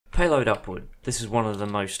Payload upward. This is one of the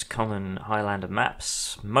most common Highlander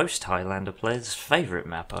maps. Most Highlander players' favourite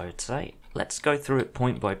map, I would say. Let's go through it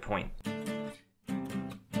point by point.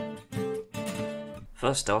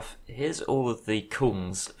 First off, here's all of the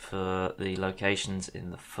calls for the locations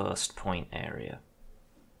in the first point area.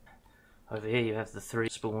 Over here you have the 3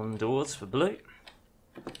 spawn doors for blue.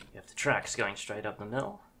 You have the tracks going straight up the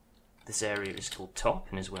middle. This area is called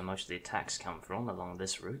top and is where most of the attacks come from along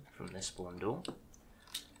this route from this spawn door.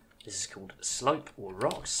 This is called slope or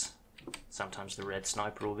rocks. Sometimes the red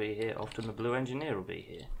sniper will be here, often the blue engineer will be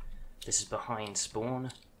here. This is behind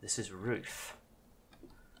spawn, this is roof.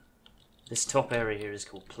 This top area here is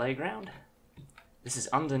called playground. This is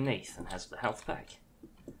underneath and has the health pack.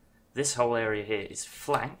 This whole area here is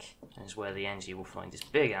flank, and is where the NG will find his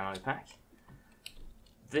big ammo pack.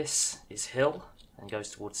 This is hill and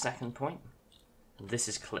goes towards second point. And this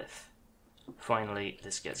is cliff. Finally,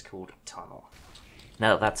 this gets called tunnel.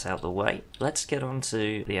 Now that that's out the way, let's get on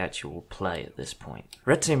to the actual play at this point.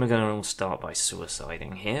 Red team are going to all start by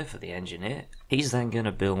suiciding here for the engineer. He's then going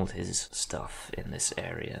to build his stuff in this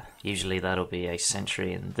area. Usually that'll be a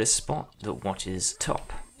sentry in this spot that watches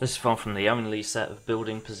top. This is far from the only set of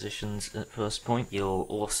building positions at first point. You'll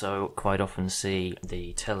also quite often see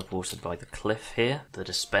the teleporter by the cliff here, the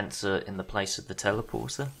dispenser in the place of the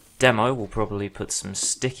teleporter. Demo will probably put some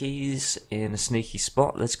stickies in a sneaky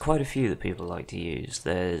spot. There's quite a few that people like to use.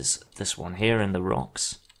 There's this one here in the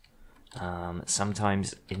rocks.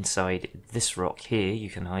 Sometimes inside this rock here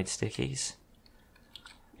you can hide stickies.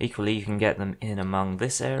 Equally you can get them in among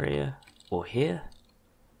this area, or here,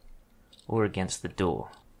 or against the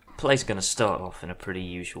door. Play's going to start off in a pretty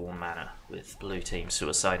usual manner, with blue team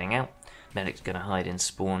suiciding out. Medic's going to hide in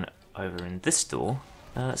spawn over in this door.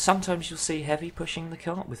 Sometimes you'll see heavy pushing the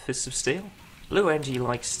cart with Fists of Steel. Blue NG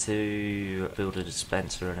likes to build a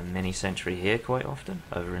dispenser and a mini sentry here quite often,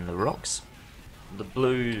 over in the rocks. The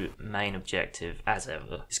blue main objective, as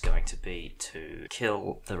ever, is going to be to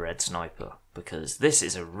kill the red sniper, because this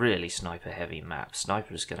is a really sniper heavy map.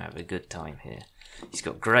 Sniper's going to have a good time here. He's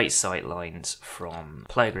got great sight lines from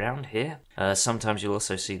playground here. Sometimes you'll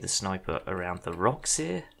also see the sniper around the rocks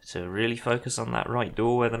here, to really focus on that right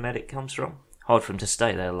door where the medic comes from. Hard for him to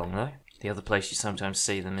stay there long though. The other place you sometimes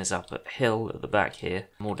see them is up at hill at the back here.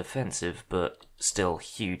 More defensive, but still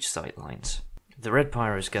huge sight lines. The red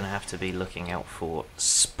pyro is going to have to be looking out for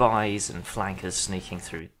spies and flankers sneaking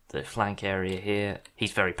through the flank area here.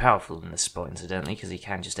 He's very powerful in this spot incidentally, because he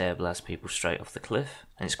can just air blast people straight off the cliff.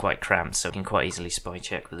 And it's quite cramped, so he can quite easily spy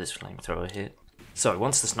check with his flamethrower here. So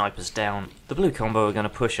once the sniper's down, the blue combo are going to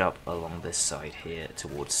push up along this side here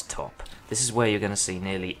towards top. This is where you're going to see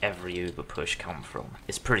nearly every Uber push come from.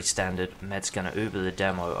 It's pretty standard. Med's going to Uber the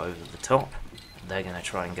demo over the top. They're going to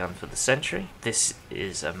try and gun for the sentry. This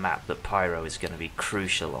is a map that Pyro is going to be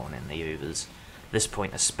crucial on in the Ubers. This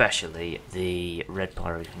point especially, the red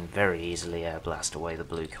pyro can very easily air blast away the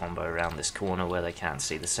blue combo around this corner where they can't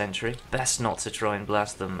see the sentry. Best not to try and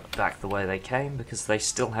blast them back the way they came, because they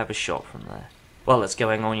still have a shot from there. While that's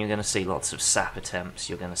going on, you're going to see lots of sap attempts.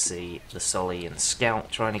 You're going to see the Solly and Scout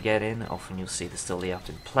trying to get in. Often you'll see the Solly up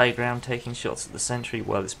in playground taking shots at the sentry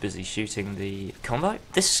while it's busy shooting the combo.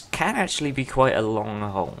 This can actually be quite a long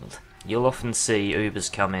hold. You'll often see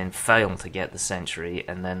Ubers come in, fail to get the sentry,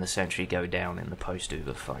 and then the sentry go down in the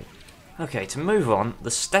post-Uber fight. Okay, to move on, the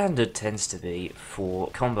standard tends to be for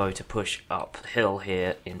combo to push uphill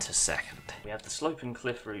here into second. We have the slope and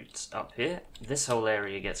cliff routes up here. This whole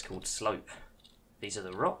area gets called slope. These are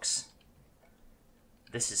the rocks.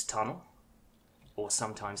 This is tunnel, or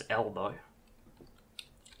sometimes elbow.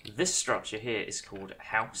 This structure here is called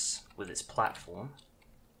house with its platform.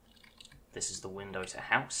 This is the window to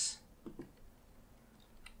house.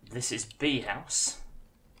 This is B house.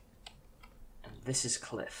 And this is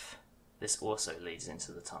cliff. This also leads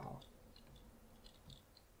into the tunnel.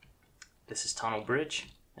 This is tunnel bridge,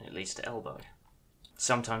 and it leads to elbow.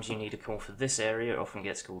 Sometimes you need a call for this area. It often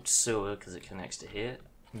gets called sewer because it connects to here.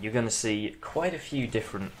 You're going to see quite a few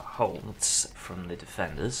different holds from the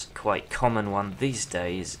defenders. Quite common one these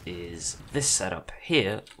days is this setup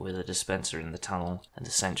here with a dispenser in the tunnel and a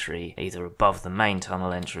sentry either above the main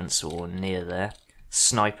tunnel entrance or near there.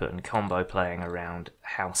 Sniper and combo playing around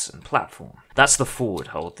house and platform. That's the forward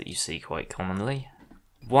hold that you see quite commonly.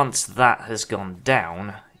 Once that has gone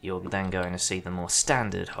down, you're then going to see the more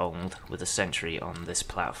standard hold with a sentry on this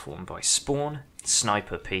platform by spawn,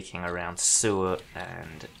 sniper peeking around sewer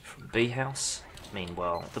and from B house.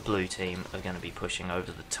 Meanwhile, the blue team are going to be pushing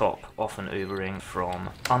over the top, often Ubering from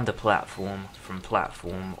under platform, from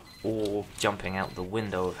platform, or jumping out the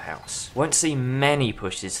window of house. Won't see many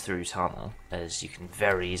pushes through tunnel, as you can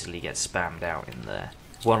very easily get spammed out in there.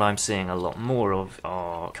 What I'm seeing a lot more of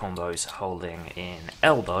are combos holding in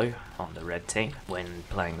elbow on the red team when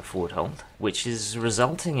playing the forward hold, which is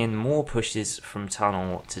resulting in more pushes from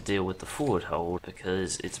tunnel to deal with the forward hold,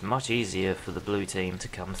 because it's much easier for the blue team to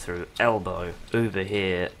come through elbow, Uber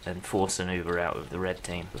here, and force an Uber out of the red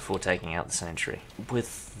team before taking out the sentry.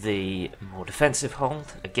 With the more defensive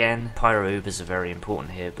hold, again, Pyro Ubers are very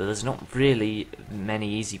important here, but there's not really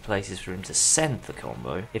many easy places for him to send the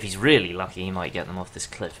combo. If he's really lucky, he might get them off this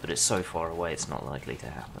cliff, but it's so far away it's not likely to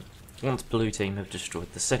happen. Once blue team have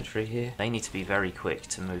destroyed the sentry here, they need to be very quick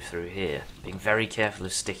to move through here, being very careful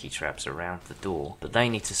of sticky traps around the door, but they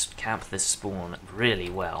need to camp this spawn really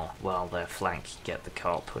well while their flank get the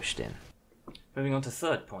cart pushed in. Moving on to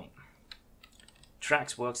third point.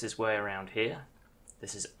 Tracks works his way around here.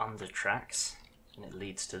 This is under tracks, and it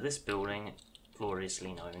leads to this building,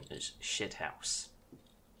 gloriously known as Shit House.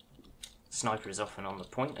 Sniper is often on the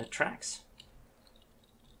point at tracks.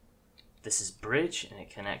 This is bridge, and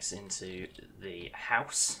it connects into the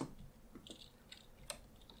house.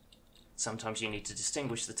 Sometimes you need to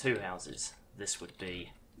distinguish the two houses. This would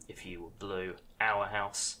be, if you were blue, our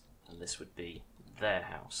house, and this would be their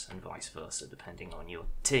house, and vice versa, depending on your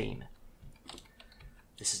team.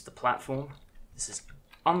 This is the platform. This is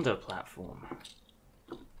under platform.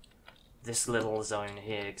 This little zone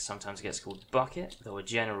here sometimes gets called bucket, though a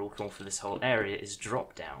general call for this whole area is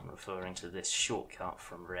drop down, referring to this shortcut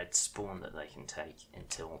from red spawn that they can take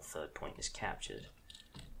until third point is captured.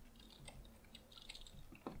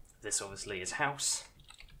 This obviously is house.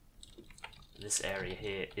 This area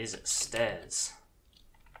here is stairs,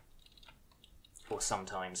 or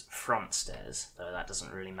sometimes front stairs, though that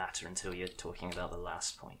doesn't really matter until you're talking about the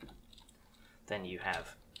last point. Then you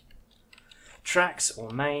have tracks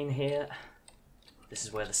or main here. This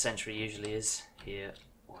is where the sentry usually is, here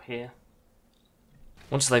or here.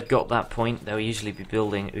 Once they've got that point, they'll usually be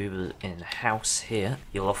building Uber in house here.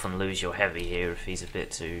 You'll often lose your heavy here if he's a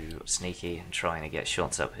bit too sneaky and trying to get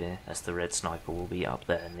shots up here, as the red sniper will be up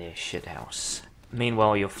there near shit house.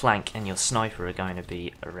 Meanwhile, your flank and your sniper are going to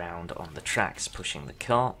be around on the tracks pushing the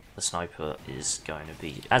cart. The sniper is going to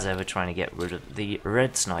be, as ever, trying to get rid of the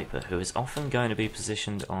red sniper, who is often going to be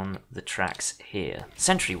positioned on the tracks here.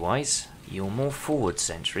 Sentry-wise, your more forward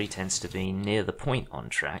sentry tends to be near the point on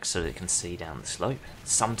track so that it can see down the slope.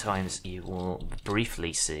 Sometimes you will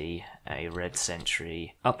briefly see a red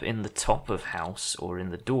sentry up in the top of house or in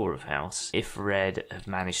the door of house if red have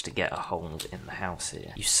managed to get a hold in the house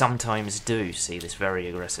here. You sometimes do see this very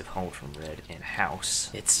aggressive hold from red in house.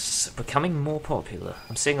 It's becoming more popular.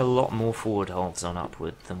 I'm seeing a lot more forward holds on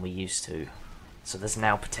upward than we used to. So there's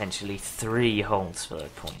now potentially 3 holds for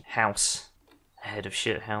that point. House, ahead of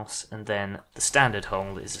shit house, and then the standard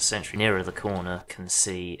hold is a sentry nearer the corner can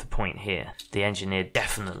see the point here. The engineer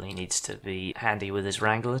definitely needs to be handy with his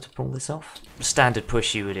wrangler to pull this off. The standard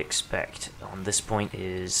push you would expect on this point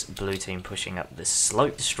is blue team pushing up this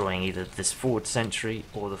slope, destroying either this forward sentry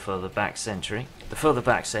or the further back sentry. The further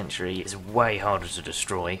back sentry is way harder to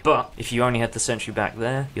destroy, but if you only had the sentry back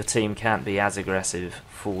there, your team can't be as aggressive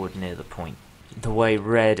forward near the point. The way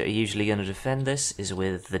red are usually going to defend this is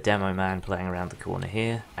with the demo man playing around the corner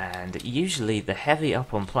here, and usually the heavy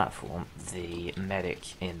up on platform, the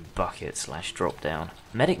medic in bucket / drop down.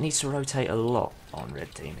 Medic needs to rotate a lot on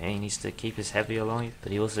red team here. He needs to keep his heavy alive,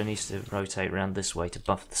 but he also needs to rotate around this way to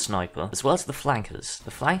buff the sniper, as well as the flankers. The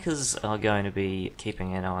flankers are going to be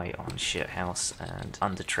keeping an eye on shit house and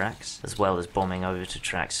under tracks, as well as bombing over to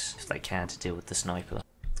tracks if they can to deal with the sniper.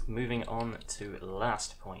 Moving on to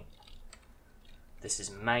last point. This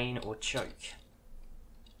is main or choke.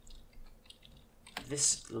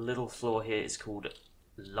 This little floor here is called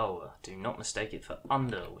lower. Do not mistake it for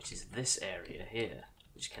under, which is this area here,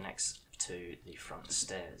 which connects to the front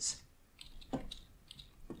stairs. The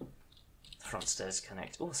front stairs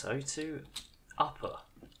connect also to upper,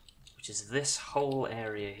 which is this whole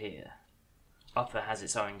area here. Upper has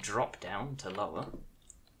its own drop down to lower.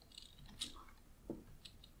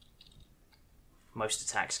 Most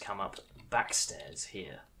attacks come up backstairs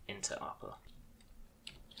here into upper.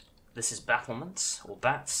 This is battlements, or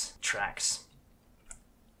bats, tracks,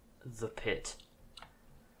 the pit,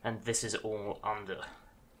 and this is all under.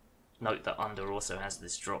 Note that under also has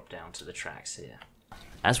this drop down to the tracks here.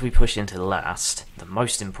 As we push into last, the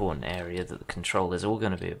most important area that the control is all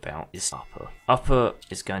going to be about is upper. Upper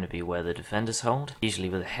is going to be where the defenders hold, usually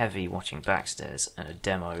with a heavy watching backstairs and a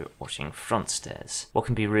demo watching front stairs. What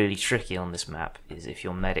can be really tricky on this map is if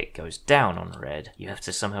your medic goes down on red, you have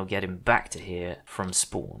to somehow get him back to here from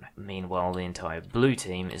spawn. Meanwhile, the entire blue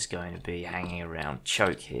team is going to be hanging around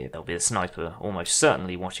choke here. There'll be a sniper almost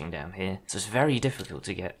certainly watching down here, so it's very difficult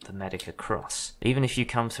to get the medic across. Even if you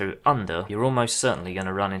come through under, you're almost certainly going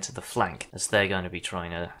to run into the flank, as they're going to be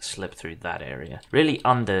trying to slip through that area. Really,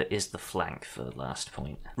 under is the flank for the last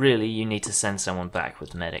point. Really, you need to send someone back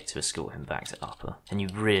with medic to escort him back to upper, and you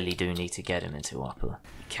really do need to get him into upper.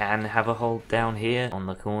 You can have a hold down here on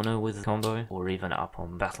the corner with a combo, or even up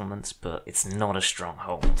on battlements, but it's not a strong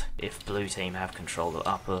hold. If blue team have control of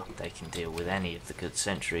upper, they can deal with any of the good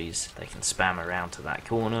sentries, they can spam around to that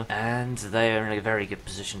corner, and they are in a very good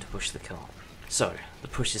position to push the cart. So, the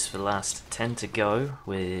pushes for last tend to go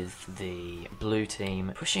with the blue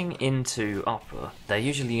team pushing into upper. They're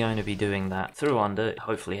usually going to be doing that through under,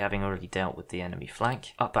 hopefully having already dealt with the enemy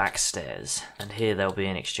flank, up back stairs, and here there'll be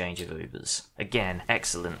an exchange of Ubers. Again,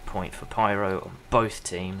 excellent point for Pyro on both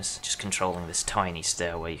teams, just controlling this tiny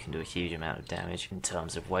stairway you can do a huge amount of damage in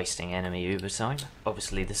terms of wasting enemy Uber time.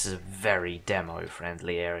 Obviously this is a very demo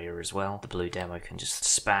friendly area as well. The blue demo can just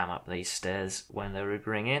spam up these stairs when they're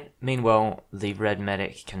Ubering in. Meanwhile, the red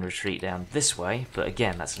medic can retreat down this way, but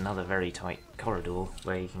again that's another very tight corridor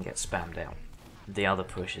where you can get spammed out. The other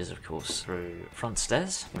push is of course through front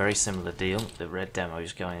stairs. Very similar deal, the red demo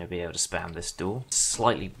is going to be able to spam this door.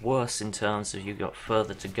 Slightly worse in terms of you've got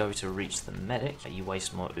further to go to reach the medic. You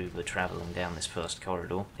waste more Uber travelling down this first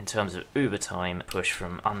corridor. In terms of Uber time, push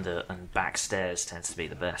from under and back stairs tends to be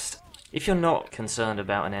the best. If you're not concerned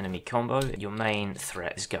about an enemy combo, your main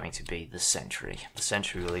threat is going to be the sentry. The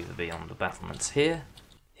sentry will either be on the battlements here,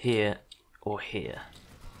 here, or here.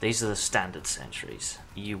 These are the standard sentries.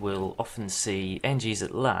 You will often see NGs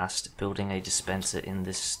at last building a dispenser in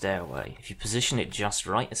this stairway. If you position it just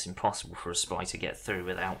right, it's impossible for a spy to get through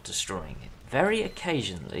without destroying it. Very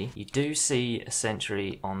occasionally, you do see a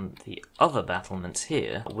sentry on the other battlements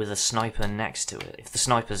here with a sniper next to it. If the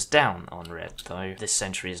sniper's down on red though, this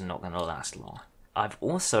sentry is not going to last long. I've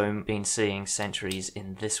also been seeing sentries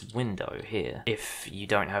in this window here. If you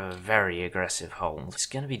don't have a very aggressive hold, it's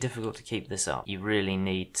going to be difficult to keep this up. You really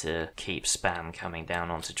need to keep spam coming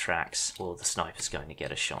down onto tracks, or the sniper's going to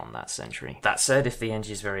get a shot on that sentry. That said, if the NG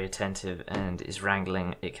is very attentive and is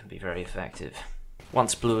wrangling, it can be very effective.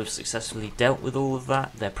 Once blue have successfully dealt with all of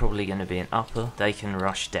that, they're probably going to be in upper. They can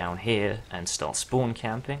rush down here and start spawn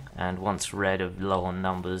camping, and once red are low on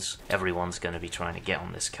numbers, everyone's going to be trying to get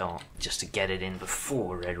on this cart just to get it in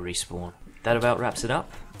before red respawn. That about wraps it up.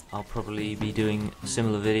 I'll probably be doing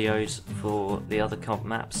similar videos for the other comp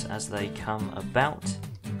maps as they come about.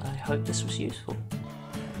 I hope this was useful.